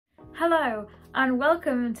Hello and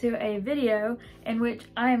welcome to a video in which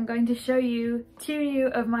I am going to show you two new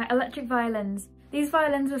of my electric violins. These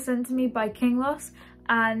violins were sent to me by Kinglos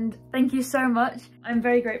and thank you so much. I'm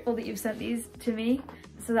very grateful that you've sent these to me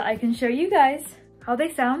so that I can show you guys how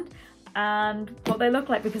they sound and what they look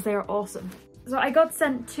like because they are awesome. So I got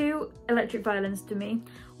sent two electric violins to me.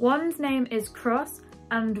 One's name is Crozz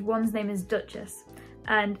and one's name is Duchess,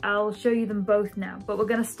 and I'll show you them both now, but we're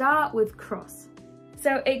going to start with Crozz.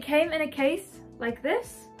 So it came in a case like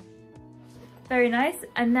this, very nice,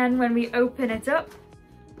 and then when we open it up,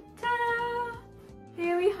 ta-da!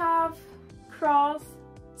 Here we have Crozz.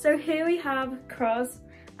 So here we have Crozz,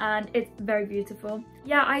 and it's very beautiful.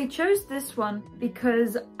 Yeah, I chose this one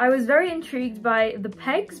because I was very intrigued by the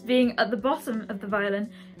pegs being at the bottom of the violin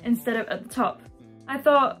instead of at the top. I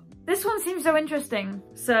thought, this one seems so interesting,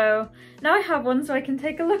 so now I have one so I can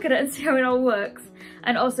take a look at it and see how it all works.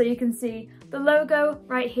 And also you can see the logo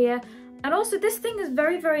right here, and also this thing is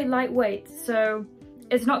very, very lightweight, so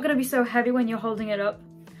it's not going to be so heavy when you're holding it up.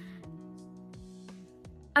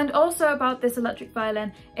 And also about this electric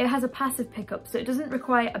violin, it has a passive pickup, so it doesn't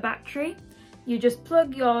require a battery. You just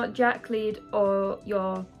plug your jack lead or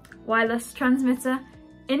your wireless transmitter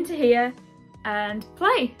into here and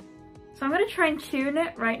play. So I'm going to try and tune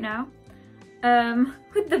it right now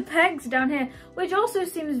with the pegs down here, which also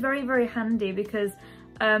seems very, very handy because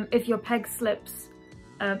if your peg slips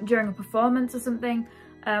during a performance or something.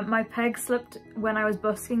 My peg slipped when I was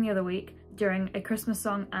busking the other week during a Christmas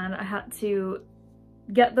song, and I had to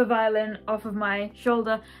get the violin off of my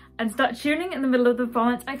shoulder and start tuning in the middle of the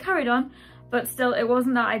performance. I carried on, but still it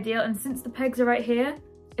wasn't that ideal, and since the pegs are right here,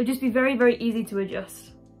 it'd just be very, very easy to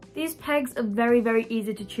adjust. These pegs are very, very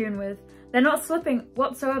easy to tune with. They're not slipping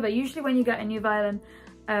whatsoever. Usually when you get a new violin,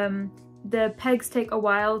 the pegs take a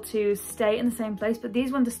while to stay in the same place, but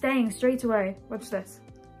these ones are staying straight away. Watch this.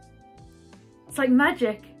 It's like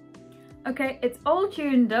magic. Okay, it's all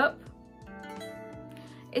tuned up.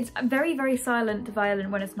 It's a very, very silent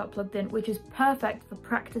violin when it's not plugged in, which is perfect for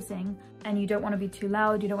practicing, and you don't want to be too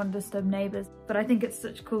loud, you don't want to disturb neighbours. But I think it's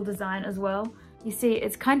such a cool design as well. You see,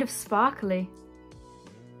 it's kind of sparkly.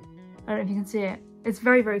 I don't know if you can see it. It's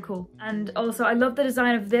very, very cool. And also I love the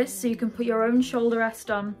design of this, so you can put your own shoulder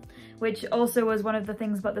rest on, which also was one of the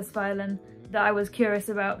things about this violin that I was curious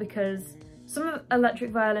about, because some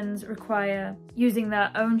electric violins require using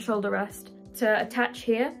their own shoulder rest to attach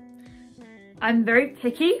here. I'm very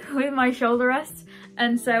picky with my shoulder rests,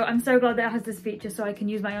 and so I'm so glad that it has this feature so I can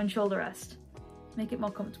use my own shoulder rest. Make it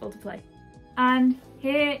more comfortable to play. And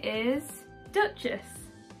here is Duchess.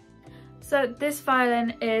 So this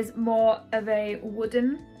violin is more of a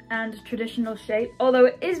wooden and traditional shape, although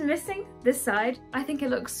it is missing this side. I think it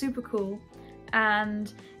looks super cool,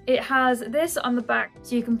 and it has this on the back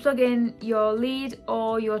so you can plug in your lead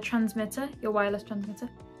or your transmitter, your wireless transmitter.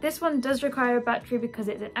 This one does require a battery because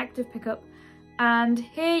it's an active pickup, and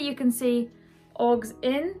here you can see augs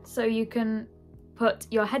in, so you can put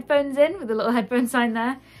your headphones in with a little headphone sign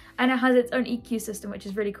there, and it has its own EQ system, which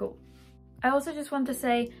is really cool. I also just want to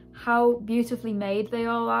say how beautifully made they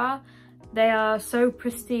all are. They are so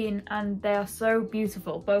pristine and they are so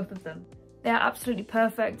beautiful, both of them. They are absolutely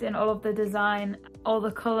perfect in all of the design, all the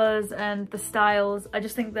colours and the styles. I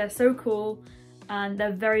just think they're so cool, and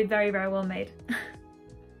they're very, very, very well made.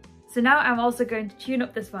 So now I'm also going to tune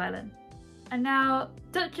up this violin. And now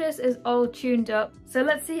Duchess is all tuned up, so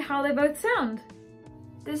let's see how they both sound.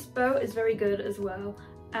 This bow is very good as well.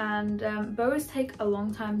 And bows take a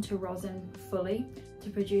long time to rosin fully to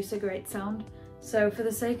produce a great sound. So for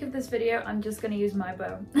the sake of this video, I'm just going to use my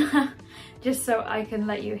bow, just so I can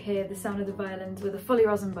let you hear the sound of the violins with a fully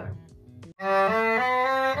rosin bow.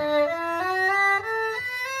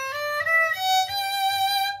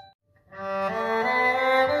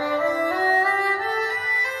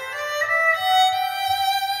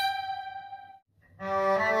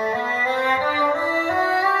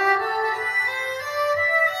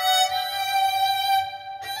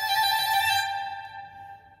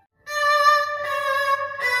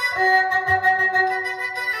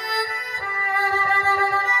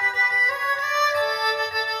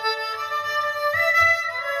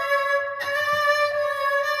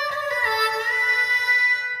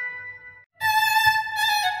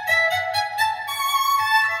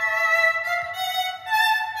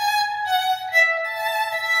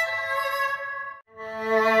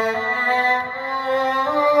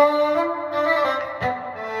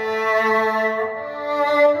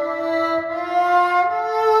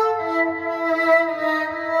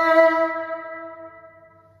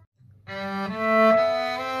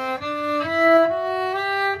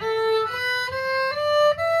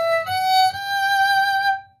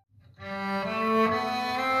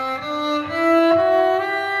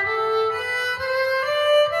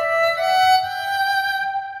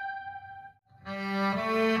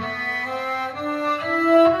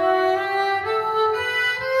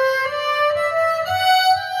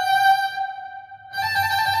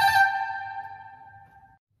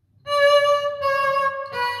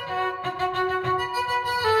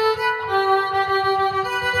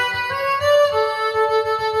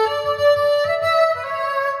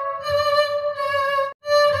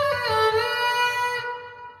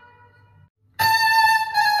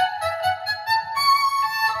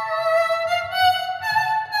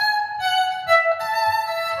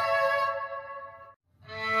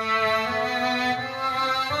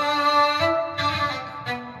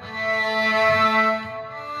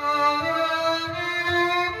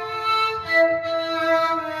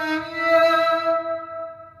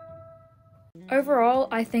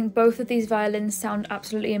 I think both of these violins sound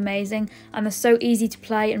absolutely amazing, and they're so easy to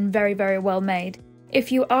play and very, very well made.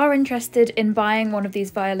 If you are interested in buying one of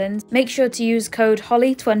these violins, make sure to use code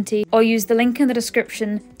HOLLY20 or use the link in the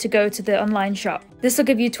description to go to the online shop. This will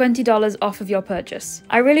give you $20 off of your purchase.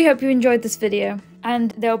 I really hope you enjoyed this video,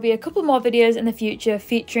 and there will be a couple more videos in the future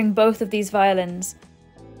featuring both of these violins.